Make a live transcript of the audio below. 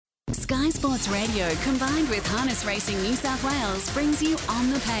Sky Sports Radio combined with Harness Racing New South Wales brings you On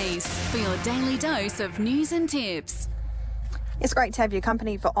the Pace for your daily dose of news and tips. It's great to have your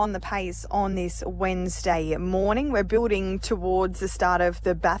company for On the Pace on this Wednesday morning. We're building towards the start of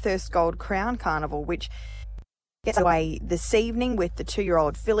the Bathurst Gold Crown Carnival, which gets away this evening with the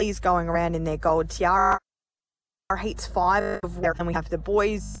 2-year-old fillies going around in their gold tiara. Heats 5 of where we have the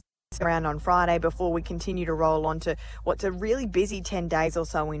boys around on Friday before we continue to roll on to what's a really busy 10 days or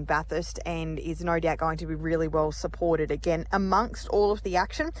so in Bathurst, and is no doubt going to be really well supported again. Amongst all of the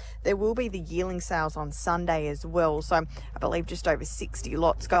action, there will be the yearling sales on Sunday as well. So I believe just over 60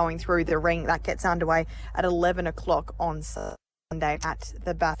 lots going through the ring. That gets underway at 11 o'clock on Sunday at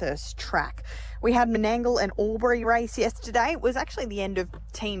the Bathurst track. We had Menangle and Albury race yesterday. It was actually the end of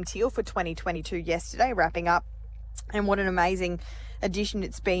Team Teal for 2022 yesterday, wrapping up. And what an amazing addition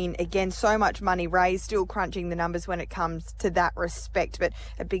it's been. Again, so much money raised, still crunching the numbers when it comes to that respect. But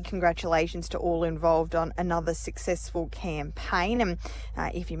a big congratulations to all involved on another successful campaign. And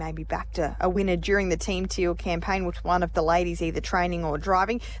if you maybe backed a winner during the Team Teal campaign with one of the ladies either training or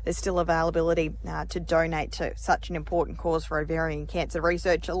driving, there's still availability to donate to such an important cause for ovarian cancer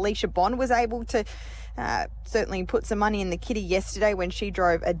research. Alicia Bond was able to certainly put some money in the kitty yesterday when she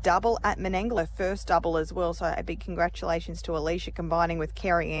drove a double at Menangle, her first double as well. So a big congratulations to Alicia, combining with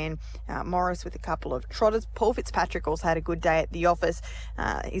Kerry Ann Morris with a couple of trotters. Paul Fitzpatrick also had a good day at the office.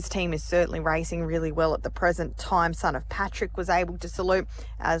 His team is certainly racing really well at the present time. Son of Patrick was able to salute,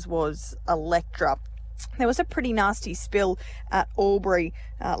 as was Electra. There was a pretty nasty spill at Albury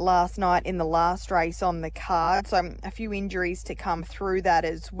last night in the last race on the card, so a few injuries to come through that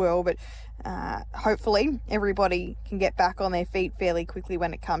as well, but hopefully everybody can get back on their feet fairly quickly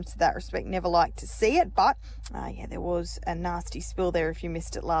when it comes to that respect. Never like to see it, but there was a nasty spill there if you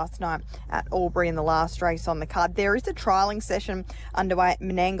missed it last night at Albury in the last race on the card. There is a trialling session underway at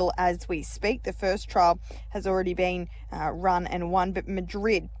Menangle as we speak. The first trial has already been run and won, but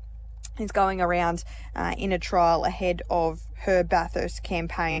Madrid is going around in a trial ahead of her Bathurst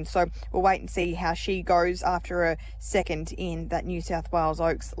campaign. So we'll wait and see how she goes after a second in that New South Wales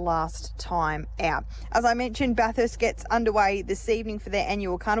Oaks last time out. As I mentioned, Bathurst gets underway this evening for their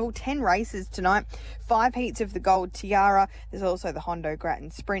annual carnival. 10 races tonight, 5 heats of the Gold Tiara. There's also the Hondo Grattan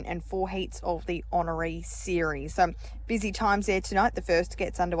Sprint and 4 heats of the Honoree Series. So busy times there tonight. The first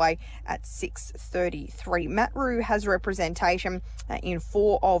gets underway at 6:33. Matt Rue has representation in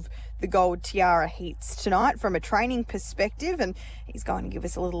 4 of the Gold Tiara heats tonight from a training perspective, and he's going to give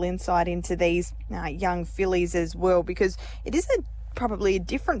us a little insight into these young fillies as well, because it is probably a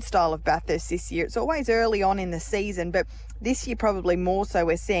different style of Bathurst this year. It's always early on in the season, but this year probably more so.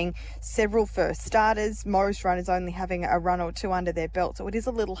 We're seeing several first starters, most runners only having a run or two under their belt, so it is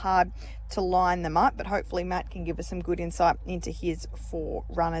a little hard to line them up, but hopefully Matt can give us some good insight into his 4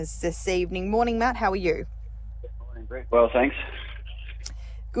 runners this evening. Morning, Matt. How are you? Good morning, Brett. Well, thanks.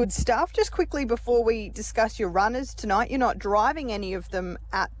 Good stuff. Just quickly before we discuss your runners tonight, you're not driving any of them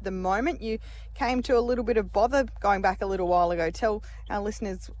at the moment. You came to a little bit of bother going back a little while ago. Tell our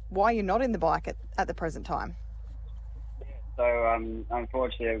listeners why you're not in the bike at the present time. So,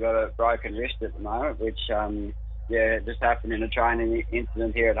 unfortunately, I've got a broken wrist at the moment, which, it just happened in a training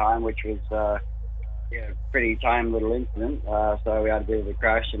incident here at home, which was, pretty tame little incident. So we had a bit of a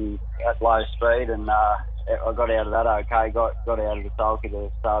crash and at low speed, and I got out of that okay. Got out of the sulky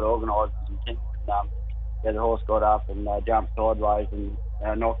to start organising some things. And, the horse got up and jumped sideways and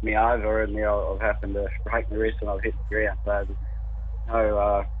knocked me over, and I've happened to break my wrist and I've hit the ground. So there's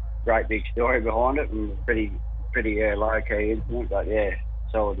no great big story behind it, and pretty low key incident, but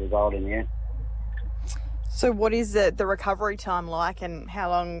solid result in the end. So what is the recovery time like, and how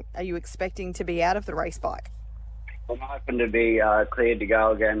long are you expecting to be out of the race bike? I'm hoping to be cleared to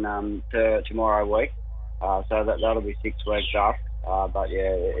go again tomorrow week. So that'll be 6 weeks up. But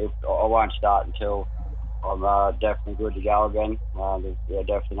I won't start until I'm definitely good to go again. There's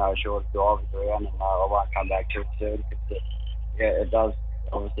definitely no shortage of drivers around, and I won't come back too soon because it does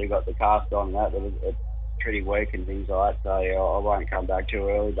obviously got the cast on that, but it's pretty weak and things like that. So I won't come back too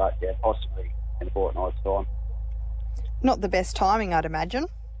early, but possibly in a fortnight's time. Not the best timing, I'd imagine.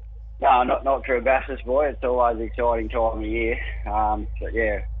 No, not for a Bathurst boy. It's always an exciting time of year. But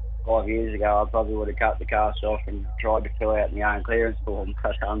 5 years ago, I probably would have cut the cast off and tried to fill out my own clearance form.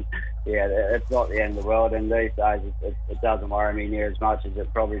 But it's not the end of the world. And these days, it doesn't worry me near as much as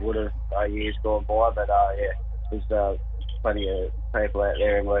it probably would have years gone by. But there's plenty of people out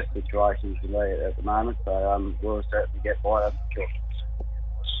there in worse situations than me at the moment. So we'll certainly get by, that's for sure.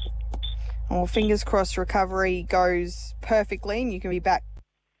 Well, fingers crossed recovery goes perfectly and you can be back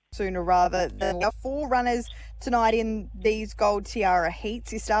sooner rather than later. 4 runners tonight in these Gold Tiara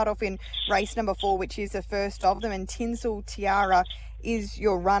heats. You start off in race number 4, which is the first of them, and Tinsel Tiara is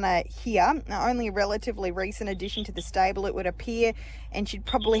your runner here. Now, only a relatively recent addition to the stable, it would appear, and she'd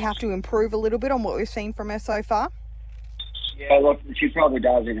probably have to improve a little bit on what we've seen from her so far. Yeah, look, she probably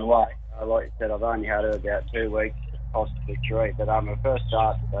does in a way. Like you said, I've only had her about 2 weeks, possibly 3, but her first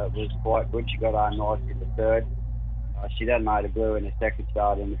start was quite good. She got on nice in the third. She then made a blue in the second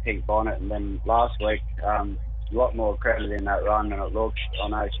start in the pink bonnet, and then last week, a lot more credit in that run than it looked. I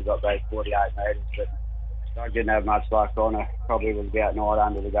know she got those 48 metres, but I didn't have much luck on her. Probably was about 9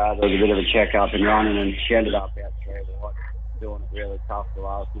 under the go. There was a bit of a check-up and running, and she ended up out 3 wide, doing it really tough the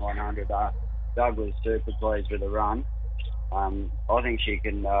last 900. Doug was super pleased with the run. I think she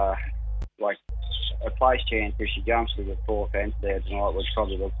can, a place chance if she jumps to the 4th fence there tonight, which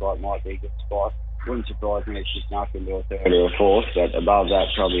probably looks like might be a good spot. Wouldn't surprise me if she snuck into a 3rd or a 4th, but above that,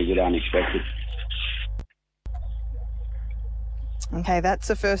 probably a bit unexpected. Okay, that's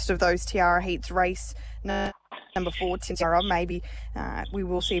the first of those Tiara heats. Race number 4, Tiara. Maybe we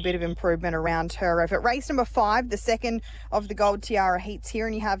will see a bit of improvement around her effort. Race number 5, the second of the Gold Tiara heats here,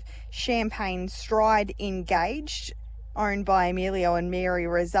 and you have Champagne Stride Engaged, owned by Emilio and Mary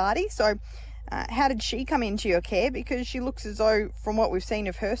Rosati. So how did she come into your care? Because she looks as though, from what we've seen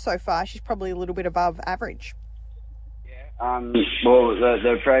of her so far, she's probably a little bit above average. Well,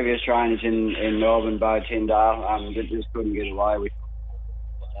 the previous trainers in Melbourne, Bo Tyndale, just couldn't get away with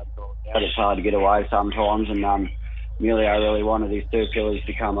that. It's hard to get away sometimes, and Emilio really wanted his 2 fillies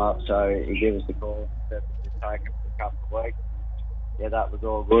to come up, so he gave us the call and said to take it for a couple of weeks. Yeah, that was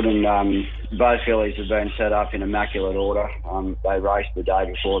all good, and both fillies have been set up in immaculate order. They raced the day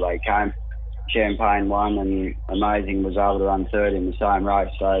before they came. Champagne won, and Amazing was able to run 3rd in the same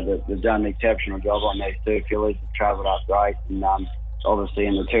race, so they've done an exceptional job on these 2 fillies. They've travelled up great, and obviously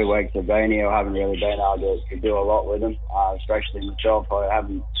in the 2 weeks they've been here, I haven't really been able to do a lot with them, especially myself. I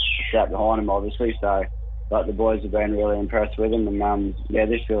haven't sat behind them, obviously, but the boys have been really impressed with them, and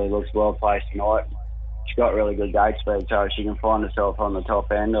this filly looks well placed tonight. She's got really good gate speed, so she can find herself on the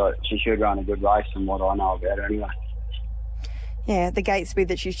top end. She should run a good race from what I know about her anyway. Yeah, the gate speed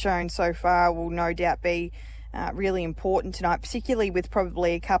that she's shown so far will no doubt be really important tonight, particularly with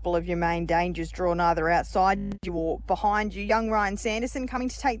probably a couple of your main dangers drawn either outside you or behind you. Young Ryan Sanderson coming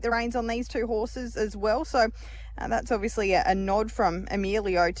to take the reins on these 2 horses as well. So that's obviously a nod from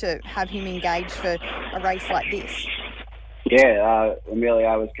Emilio to have him engaged for a race like this. Yeah,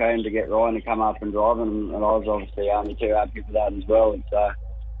 Emilio was keen to get Ryan to come up and drive, and I was obviously only too happy for that as well.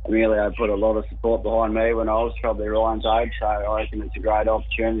 Emilio put a lot of support behind me when I was probably Ryan's age, so I reckon it's a great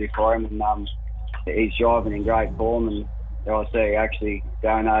opportunity for him, and he's driving in great form, and I see he actually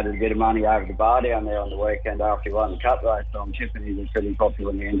donated a bit of money over the bar down there on the weekend after he won the cup race, so I'm tipping he's pretty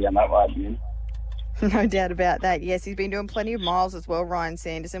popular in the Indian that way at the minute. No doubt about that. Yes, he's been doing plenty of miles as well. Ryan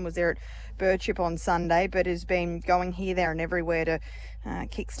Sanderson was there at Birchip on Sunday, but has been going here, there and everywhere to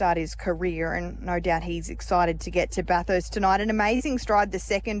kickstart his career, and no doubt he's excited to get to Bathurst tonight. An Amazing Stride, the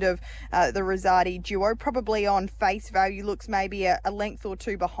second of the Rosati duo, probably on face value looks maybe a length or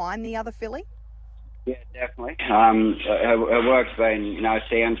 2 behind the other filly. Yeah, definitely. Her work's been,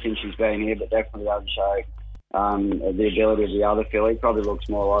 sound since she's been here, but definitely doesn't show the ability of the other filly. Probably looks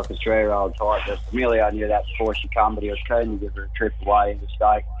more like a 3-year-old type. But Emilio knew that before she come, but he was keen to give her a trip away in the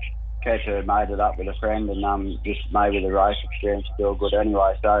stake. Kept her made it up with a friend, and just maybe the race experience to feel good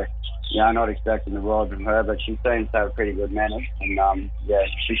anyway. So, not expecting the world from her, but she seems to have pretty good manners, and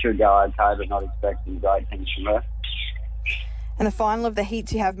she should go okay, but not expecting great things from her. And the final of the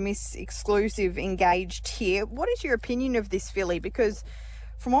heats, you have Miss Exclusive engaged here. What is your opinion of this filly? Because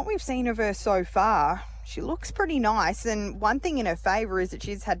from what we've seen of her so far, she looks pretty nice, and one thing in her favour is that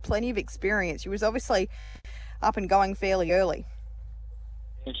she's had plenty of experience. She was obviously up and going fairly early.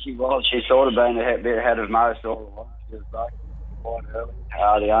 Yeah, she was. She's sort of been a bit ahead of most all along. She was breaking quite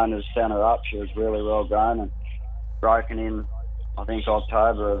early. The owners sent her up. She was really well grown and broken in, I think,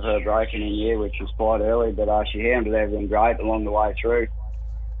 October of her breaking in year, which was quite early, but she handled everything great along the way through.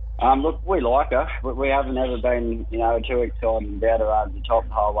 Look, we like her, but we haven't ever been, too excited about her over the top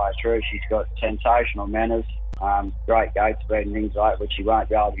the whole way through. She's got sensational manners, great gate speed and things like that, which she won't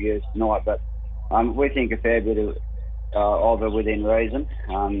be able to use tonight, but we think a fair bit of her within reason.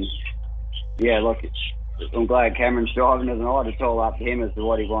 Look, I'm glad Cameron's driving her tonight. It's all up to him as to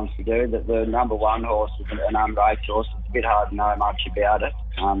what he wants to do. The number 1 horse is an unraced horse. It's a bit hard to know much about it.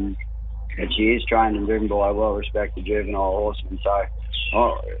 But she is trained and driven by a well-respected juvenile horseman. So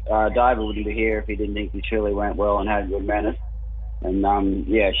David wouldn't be here if he didn't think his filly went well and had good manners. And,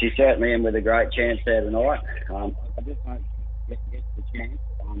 she's certainly in with a great chance there tonight. I just hope she gets the chance.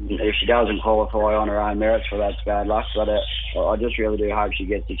 If she doesn't qualify on her own merits, well, that's bad luck. But I just really do hope she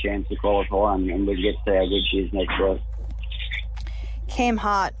gets a chance to qualify and we get to see how good she is next week. Cam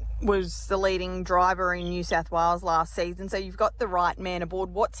Hart was the leading driver in New South Wales last season, so you've got the right man aboard.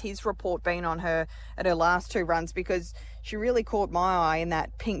 What's his report been on her at her last two runs? Because she really caught my eye in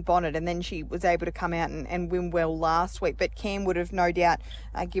that pink bonnet, and then she was able to come out and win well last week. But Cam would have no doubt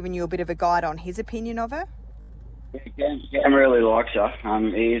given you a bit of a guide on his opinion of her. Yeah, Cam really likes her.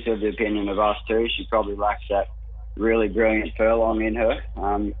 He is of the opinion of us too. She probably lacks that really brilliant furlong in her.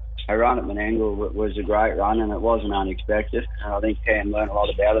 Her run at Menangle was a great run, and it wasn't unexpected. I think Cam learned a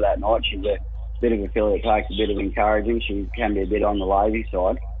lot about her that night. She's a bit of a filly that takes a bit of encouraging. She can be a bit on the lazy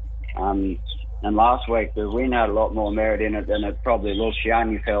side. And last week, the win had a lot more merit in it than it probably looked. She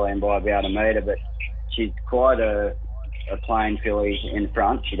only fell in by about a metre, but she's quite a plain filly in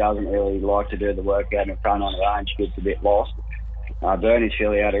front. She doesn't really like to do the work out in front on her own. She gets a bit lost. Bernie's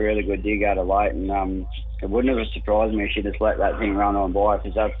filly had a really good dig out of late, and it wouldn't have surprised me if she just let that thing run on by,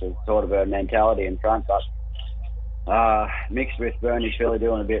 because that's the sort of her mentality in front. But mixed with Bernie's filly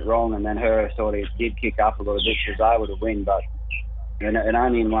doing a bit wrong, and then her sort of did kick up a little bit, she was able to win, but and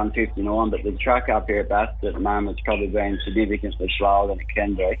only in 159. But the track up here at Bathurst at the moment has probably been significantly slower than it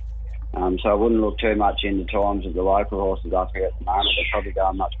can be. So I wouldn't look too much into times of the local horses up here at the moment. They're probably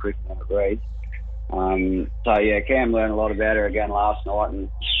going much quicker than it reads. So yeah, Cam learned a lot about her again last night, and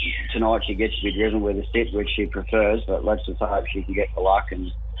tonight she gets to be driven with a sit, which she prefers, but let's just hope she can get the luck, and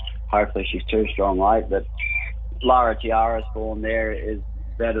hopefully she's too strong late. But Lara Tiara's form there is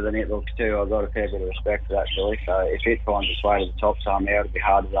better than it looks too. I've got a fair bit of respect for that filly, so if it finds its way to the top somehow, it'll be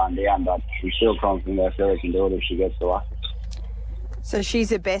hard to run down, but I'm still confident our filly can do it if she gets the luck. So she's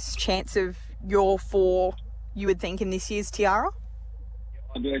the best chance of your four, you would think, in this year's Tiara?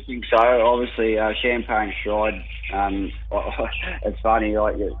 I do think so. Obviously, Champagne Stride, it's funny,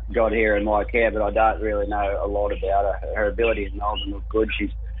 like, it got here in my care, but I don't really know a lot about her. Her ability in Melbourne look good.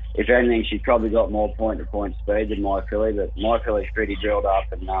 If anything, she's probably got more point-to-point speed than my filly, but my filly's pretty drilled up,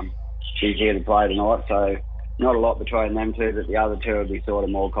 and she's here to play tonight, so not a lot between them two, but the other two will be sort of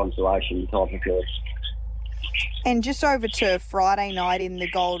more consolation type of fillies. And just over to Friday night in the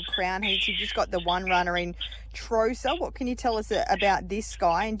Gold Crown Heats, you've just got the one runner in Trosa. What can you tell us about this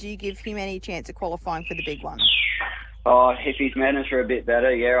guy, and do you give him any chance of qualifying for the big one? Oh, if his manners are a bit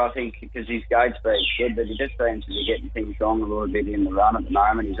better, yeah, I think, because his gate speed's good, but he just seems to be getting things wrong a little bit in the run at the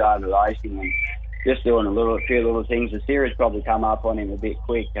moment. He's over racing and just doing a few little things. The series probably come up on him a bit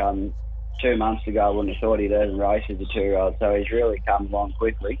quick. 2 months ago, I wouldn't have thought he'd earn race as a 2-year-old, so he's really come along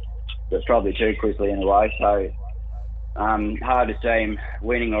quickly, but probably too quickly in a way. So hard to see him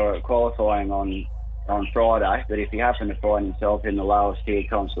winning or qualifying on Friday, but if he happened to find himself in the lowest tier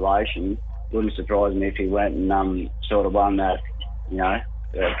consolation, wouldn't surprise me if he went and sort of won that,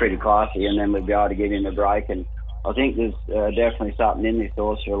 pretty classy, and then we'd be able to give him a break. And I think there's definitely something in this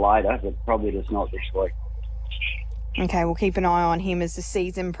horse for later, but probably just not this week. Okay, we'll keep an eye on him as the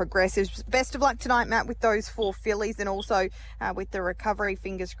season progresses. Best of luck tonight, Matt, with those four fillies, and also with the recovery.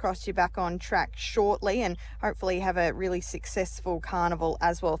 Fingers crossed you're back on track shortly, and hopefully have a really successful carnival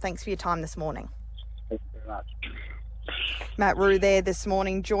as well. Thanks for your time this morning. Thanks very much. Matt Rue there this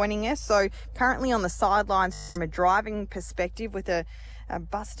morning joining us. So currently on the sidelines from a driving perspective with a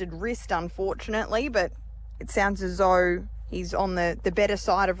busted wrist, unfortunately, but it sounds as though he's on the better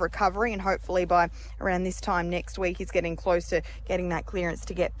side of recovery, and hopefully by around this time next week he's getting close to getting that clearance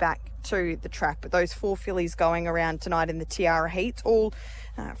to get back to the track. But those four fillies going around tonight in the Tiara Heats, all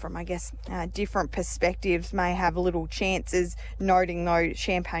from, I guess, different perspectives, may have little chances, noting though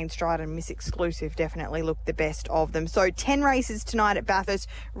Champagne Stride and Miss Exclusive definitely look the best of them. So 10 races tonight at Bathurst.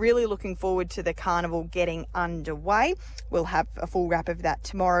 Really looking forward to the carnival getting underway. We'll have a full wrap of that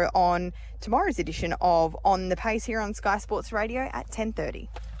tomorrow on tomorrow's edition of On the Pace here on Sky Sports Radio at 10:30.